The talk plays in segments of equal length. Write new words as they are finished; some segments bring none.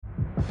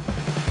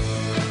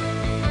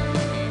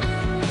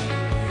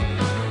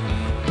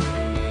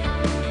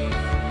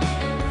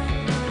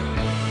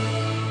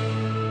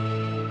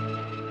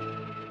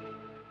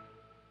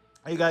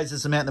guys,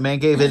 this is Matt in the Man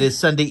Cave. It is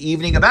Sunday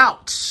evening,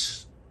 about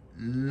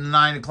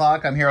 9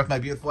 o'clock. I'm here with my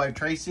beautiful wife,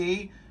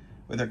 Tracey,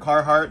 with her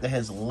Carhartt that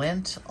has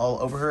lint all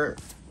over her.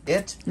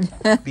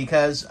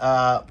 Because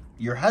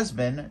your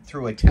husband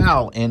threw a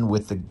towel in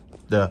with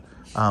the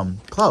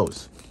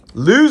clothes.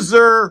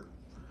 Loser!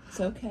 It's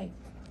okay.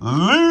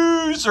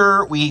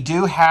 Loser! We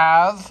do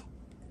have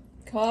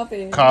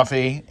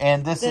coffee,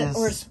 and this is...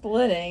 We're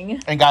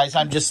splitting. And guys,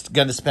 I'm just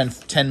going to spend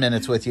 10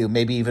 minutes with you,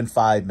 maybe even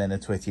 5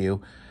 minutes with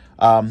you.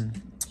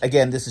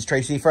 Again, this is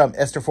Tracey from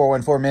Esther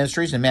 414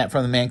 Ministries and Matt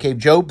from the Man Cave.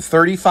 Job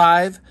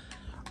 35,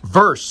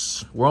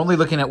 verse. We're only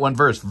looking at one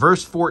verse.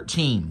 Verse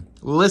 14.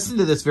 Listen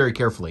to this very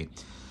carefully.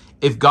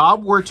 If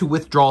God were to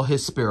withdraw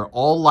his spirit,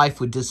 all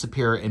life would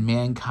disappear and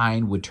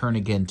mankind would turn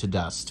again to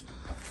dust.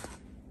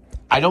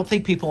 I don't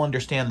think people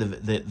understand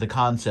the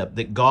concept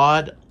that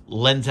God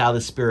lends out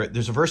his spirit.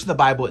 There's a verse in the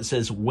Bible that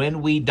says,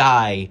 when we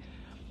die,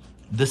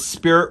 the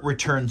spirit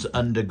returns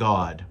unto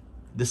God.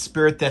 The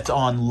spirit that's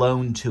on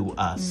loan to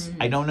us.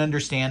 Mm-hmm. I don't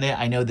understand it.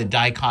 I know the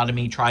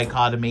dichotomy,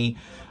 trichotomy,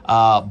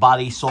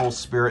 body, soul,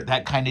 spirit,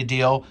 that kind of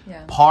deal.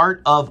 Yeah.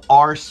 Part of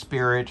our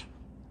spirit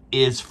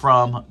is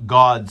from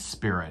God's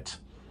spirit.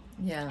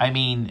 Yeah. I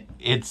mean,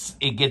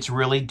 it gets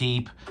really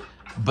deep,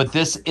 but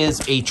this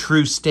is a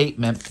true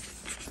statement.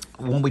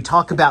 When we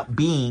talk about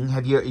being,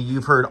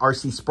 you've heard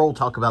R.C. Sproul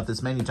talk about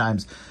this many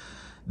times,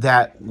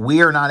 that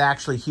we are not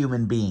actually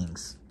human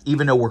beings,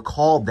 even though we're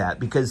called that,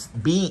 because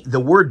the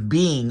word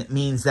being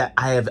means that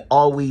I have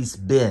always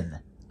been.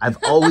 I've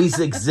always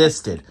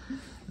existed.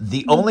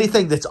 The only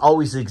thing that's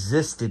always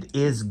existed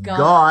is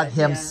God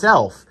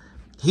himself.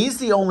 Yeah. He's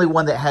the only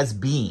one that has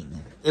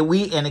being.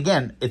 And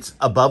again, it's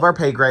above our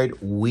pay grade.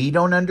 We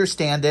don't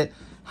understand it.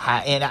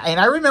 And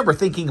I remember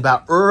thinking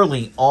about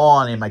early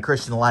on in my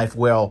Christian life,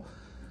 well,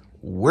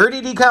 where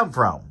did he come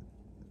from?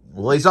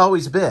 Well, he's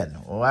always been.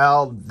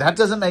 Well, that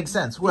doesn't make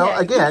sense. Well,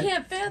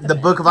 again, the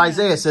book of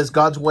Isaiah says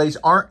God's ways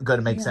aren't going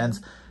to make sense.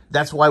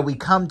 That's why we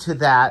come to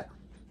that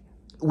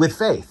with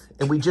faith.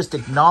 And we just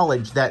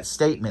acknowledge that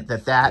statement,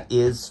 that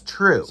is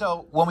true.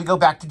 So when we go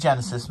back to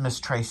Genesis, Miss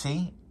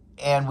Tracey,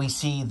 and we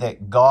see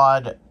that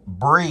God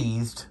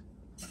breathed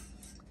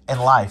and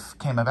life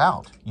came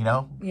about,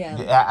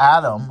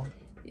 Adam...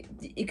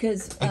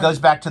 Because it goes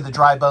back to the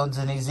dry bones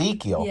in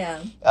Ezekiel.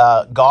 Yeah.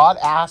 God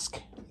asked,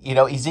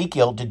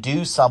 Ezekiel to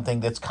do something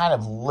that's kind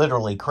of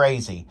literally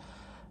crazy.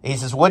 He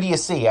says, what do you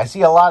see? I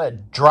see a lot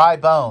of dry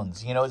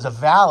bones. It's a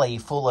valley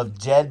full of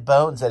dead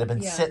bones that have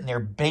been sitting there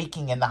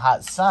baking in the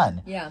hot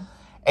sun. Yeah.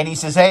 And he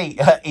says, hey,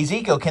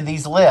 Ezekiel, can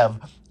these live?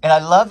 And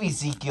I love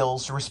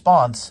Ezekiel's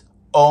response,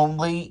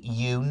 only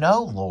you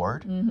know,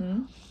 Lord.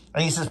 Mm-hmm.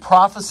 And he says,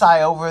 prophesy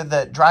over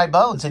the dry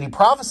bones. And he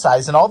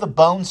prophesies, and all the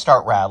bones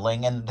start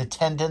rattling, and the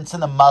tendons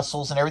and the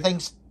muscles and everything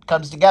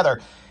comes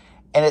together.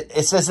 And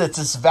it says it's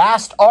this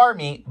vast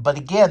army, but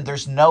again,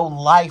 there's no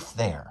life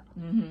there.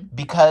 Mm-hmm.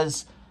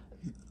 Because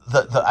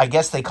I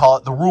guess they call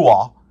it the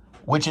Ruach,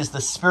 which is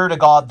the Spirit of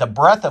God, the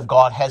breath of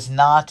God, has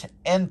not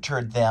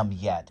entered them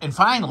yet. And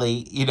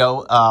finally,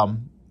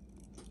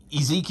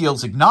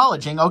 Ezekiel's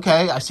acknowledging,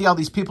 okay, I see all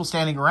these people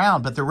standing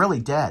around, but they're really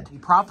dead. He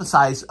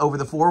prophesies over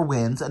the four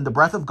winds, and the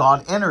breath of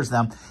God enters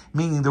them,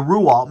 meaning the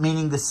Ruach,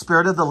 meaning the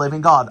Spirit of the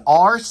living God.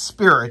 Our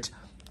spirit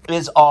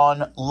is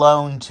on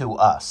loan to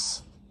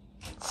us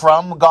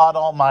from God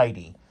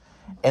Almighty.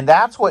 And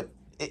that's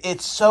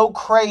it's so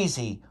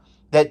crazy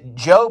that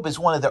Job is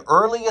one of the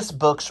earliest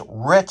books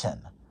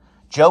written.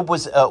 Job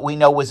was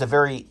a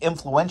very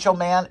influential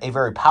man, a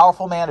very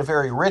powerful man, a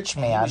very rich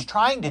man. He was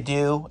trying to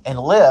do and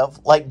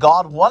live like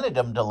God wanted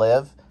him to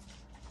live.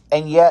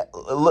 And yet,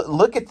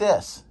 look at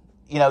this.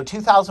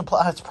 2,000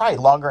 plus, it's probably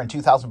longer than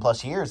 2,000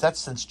 plus years. That's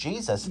since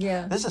Jesus.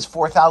 Yeah. This is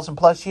 4,000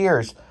 plus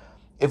years.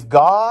 If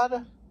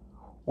God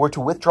were to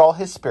withdraw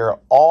his spirit,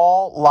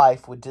 all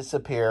life would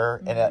disappear,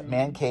 and that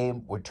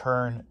man would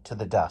turn to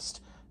the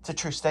dust. It's a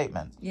true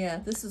statement. Yeah,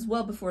 this is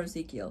well before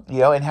Ezekiel.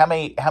 And how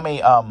many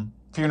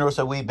funerals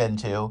that we've been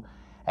to,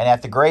 and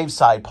at the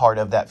graveside part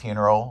of that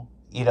funeral,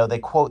 they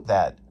quote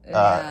that,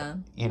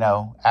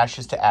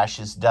 ashes to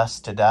ashes,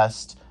 dust to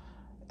dust,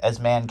 as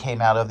man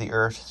came out of the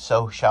earth,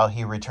 so shall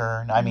he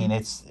return. Mm-hmm. I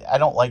mean, I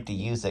don't like to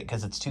use it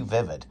because it's too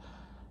vivid.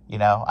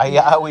 I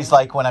always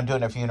like when I'm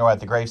doing a funeral at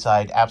the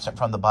graveside, absent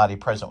from the body,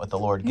 present with the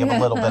Lord, give a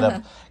little bit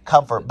of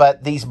comfort.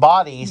 But these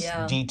bodies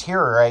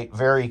deteriorate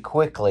very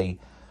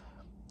quickly.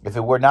 If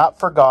it were not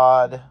for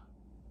God,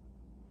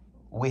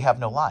 we have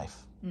no life.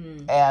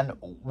 And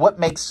what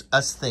makes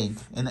us think,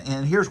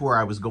 and here's where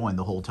I was going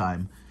the whole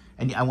time,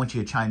 and I want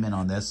you to chime in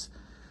on this.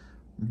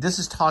 This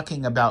is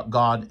talking about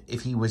God,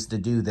 if he was to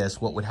do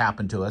this, what would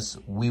happen to us?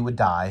 We would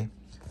die.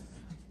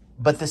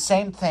 But the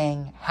same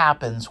thing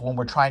happens when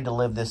we're trying to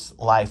live this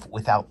life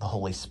without the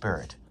Holy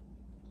Spirit.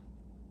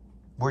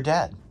 We're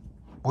dead.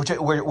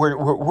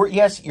 We're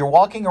yes, you're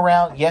walking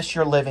around, yes,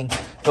 you're living,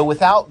 but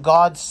without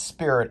God's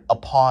Spirit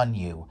upon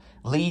you,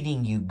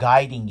 leading you,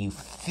 guiding you,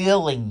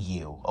 filling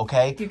you,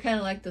 okay? You're kind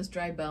of like those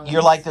dry bones.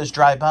 You're like those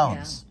dry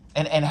bones.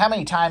 Yeah. And how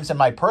many times in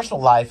my personal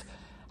life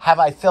have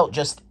I felt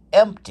just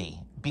empty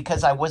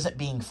because I wasn't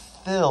being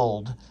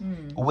filled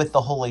with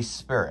the Holy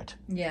Spirit.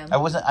 Yeah.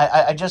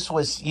 I just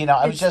was,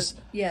 I was just...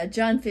 Yeah,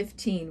 John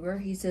 15, where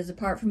he says,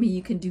 apart from me,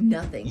 you can do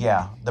nothing.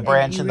 Yeah, the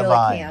branch and the really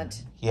vine.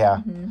 Can't.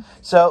 Yeah.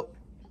 So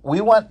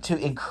we want to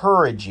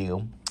encourage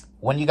you.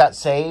 When you got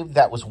saved,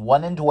 that was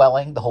one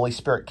indwelling. The Holy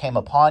Spirit came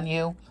upon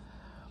you.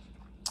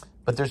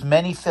 But there's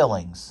many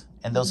fillings.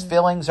 And those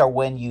fillings are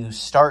when you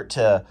start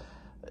to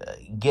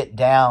get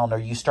down, or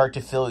you start to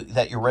feel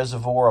that your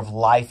reservoir of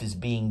life is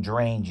being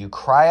drained. You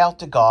cry out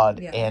to God,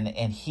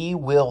 and he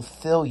will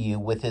fill you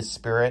with his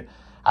Spirit.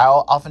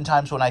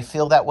 Oftentimes when I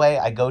feel that way,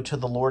 I go to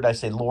the Lord. I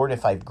say, Lord,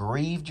 if I've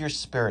grieved your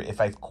Spirit, if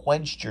I've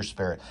quenched your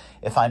Spirit,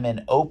 if I'm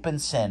in open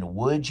sin,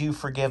 would you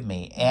forgive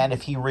me? And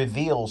if he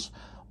reveals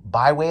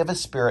by way of his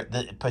Spirit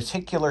the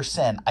particular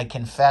sin, I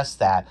confess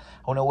that.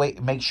 I want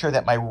to make sure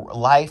that my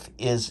life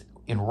is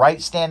in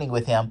right standing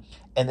with him,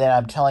 and then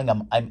I'm telling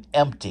him I'm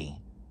empty.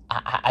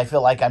 I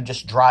feel like I'm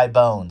just dry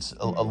bones.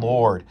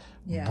 Lord,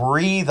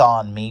 breathe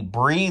on me,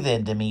 breathe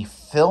into me,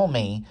 fill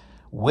me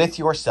with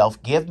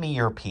yourself, give me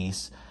your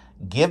peace,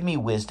 give me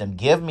wisdom,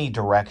 give me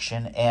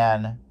direction,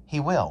 and he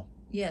will.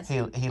 Yes.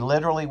 He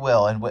literally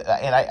will.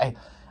 And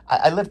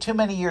I lived too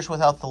many years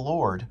without the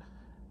Lord,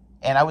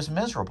 and I was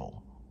miserable.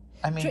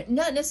 I mean,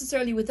 not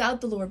necessarily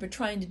without the Lord, but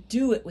trying to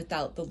do it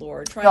without the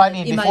Lord. No, I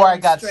mean, before I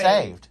got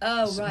saved.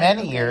 Oh, right.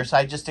 Many years,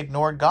 I just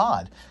ignored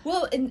God.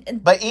 Well,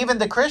 but even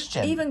the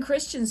Christian. Even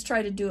Christians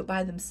try to do it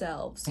by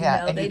themselves.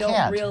 And they don't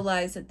can't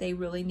realize that they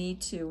really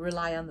need to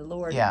rely on the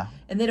Lord. Yeah.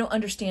 And they don't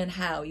understand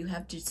how. You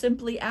have to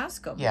simply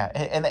ask them. Yeah,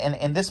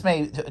 and this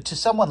may, to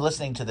someone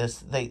listening to this,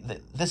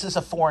 this is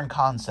a foreign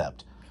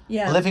concept.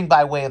 Yeah. Living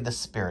by way of the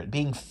Spirit,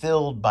 being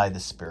filled by the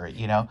Spirit,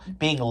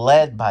 being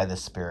led by the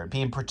Spirit,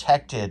 being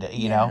protected,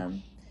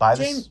 by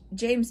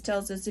James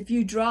tells us, if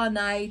you draw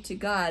nigh to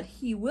God,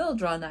 he will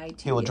draw nigh to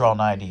you. He will draw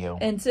nigh to you.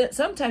 And so,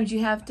 sometimes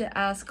you have to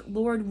ask,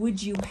 Lord,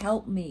 would you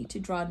help me to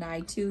draw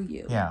nigh to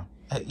you? Yeah.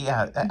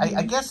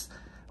 I guess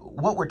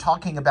what we're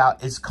talking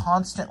about is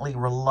constantly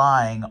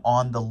relying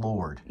on the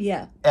Lord.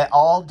 Yeah.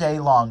 All day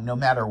long, no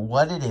matter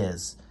what it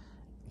is.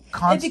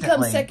 Constantly, it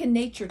becomes second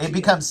nature to you. It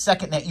becomes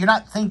second nature. You're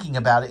not thinking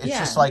about it. It's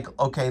just like,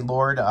 okay,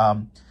 Lord,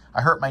 I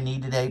hurt my knee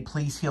today.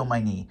 Please heal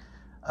my knee.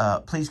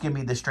 Please give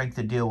me the strength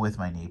to deal with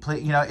my knee.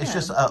 Please, it's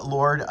just,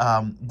 Lord,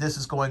 this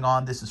is going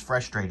on. This is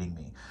frustrating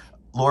me.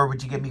 Lord,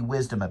 would you give me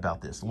wisdom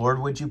about this? Lord,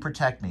 would you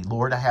protect me?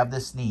 Lord, I have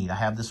this need. I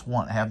have this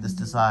want. I have this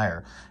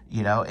desire,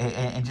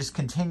 and just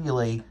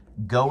continually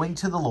going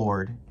to the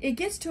Lord. It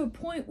gets to a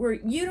point where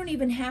you don't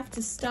even have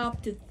to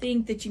stop to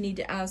think that you need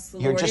to ask the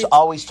Lord. You're just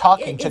always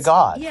talking to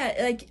God.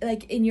 Yeah,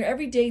 like in your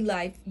everyday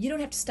life, you don't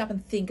have to stop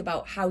and think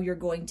about how you're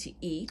going to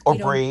eat. Or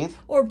breathe.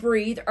 Or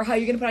how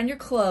you're going to put on your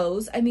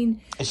clothes. I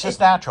mean... It's just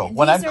natural.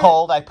 When I'm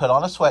cold, I put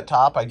on a sweat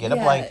top, I get a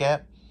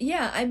blanket.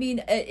 Yeah, I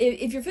mean,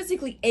 if you're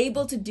physically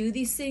able to do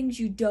these things,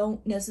 you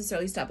don't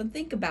necessarily stop and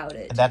think about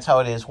it. And that's how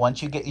it is.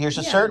 Once you get... There's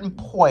a certain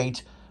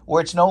point where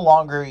it's no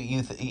longer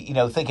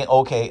thinking,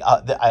 okay,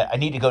 I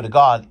need to go to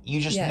God. You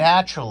just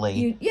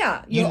naturally,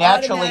 you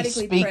naturally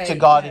speak to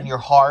God in your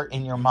heart,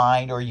 in your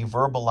mind, or you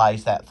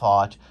verbalize that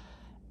thought,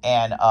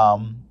 and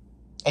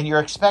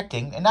you're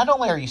expecting. And not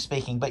only are you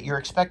speaking, but you're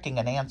expecting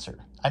an answer.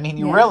 I mean,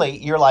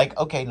 you're like,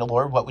 okay,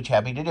 Lord, what would you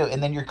have me to do?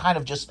 And then you're kind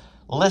of just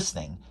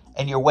listening,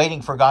 and you're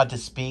waiting for God to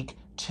speak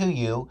to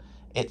you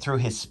through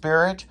His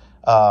Spirit.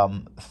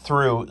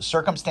 Through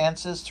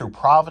circumstances, through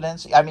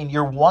providence. I mean,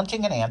 you're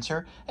wanting an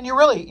answer, and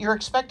you're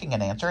expecting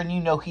an answer, and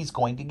He's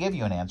going to give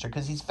you an answer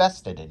because He's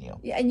vested in you.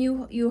 Yeah, and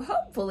you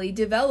hopefully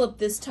develop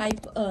this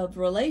type of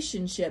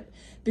relationship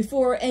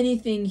before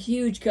anything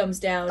huge comes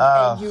down,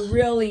 and you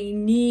really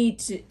need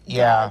to.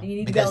 Yeah, you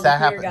need because to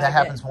that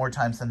happens more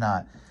times than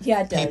not.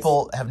 Yeah, it does.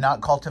 People have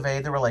not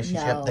cultivated the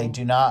relationship. No. They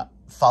do not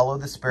follow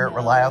the Spirit,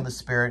 rely on the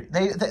Spirit.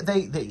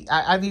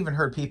 I've even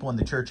heard people in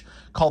the church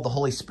call the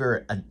Holy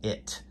Spirit an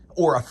it,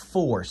 or a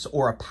force,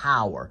 or a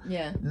power.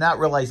 Yeah. Not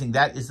realizing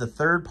that is the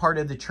third part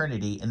of the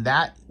Trinity, and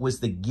that was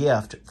the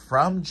gift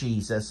from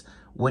Jesus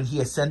when He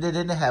ascended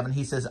into heaven.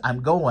 He says,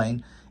 I'm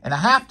going, and I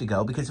have to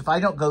go, because if I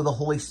don't go, the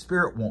Holy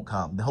Spirit won't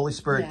come. The Holy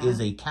Spirit is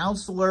a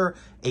counselor,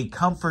 a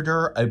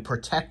comforter, a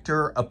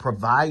protector, a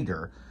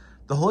provider.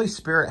 The Holy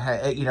Spirit,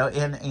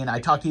 and I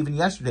talked even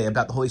yesterday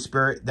about the Holy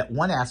Spirit, that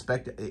one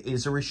aspect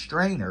is a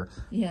restrainer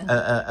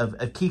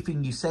of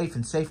keeping you safe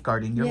and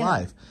safeguarding your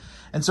life.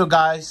 And so,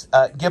 guys,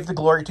 give the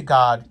glory to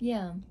God.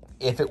 Yeah.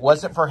 If it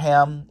wasn't for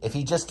Him, if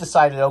He just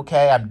decided,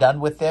 okay, I'm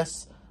done with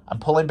this, I'm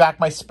pulling back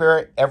my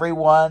spirit,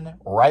 everyone,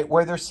 right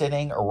where they're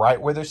sitting or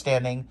right where they're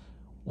standing,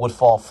 would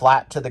fall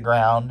flat to the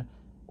ground,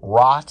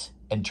 rot,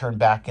 and turn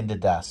back into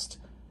dust.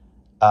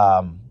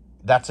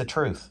 That's the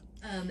truth.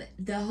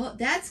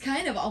 That's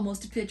kind of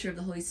almost a picture of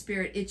the Holy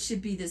Spirit. It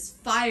should be this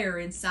fire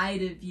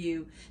inside of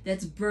you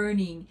that's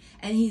burning,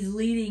 and He's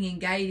leading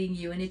and guiding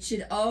you, and it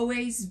should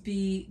always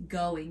be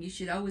going. You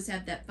should always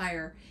have that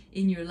fire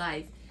in your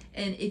life.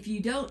 And if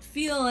you don't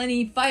feel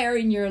any fire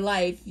in your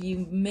life,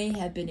 you may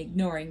have been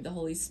ignoring the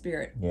Holy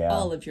Spirit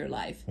all of your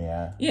life.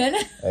 Yeah. You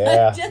know?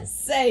 Yeah.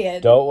 Just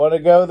saying. Don't want to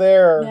go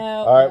there. No.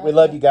 All right, we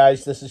love you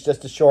guys. This is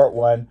just a short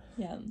one.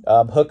 Yeah.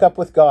 Hook up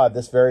with God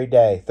this very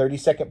day.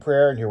 30-second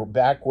prayer, and you're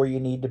back where you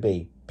need to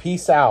be.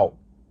 Peace out.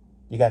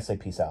 You got to say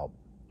peace out.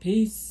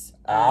 Peace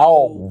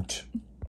out.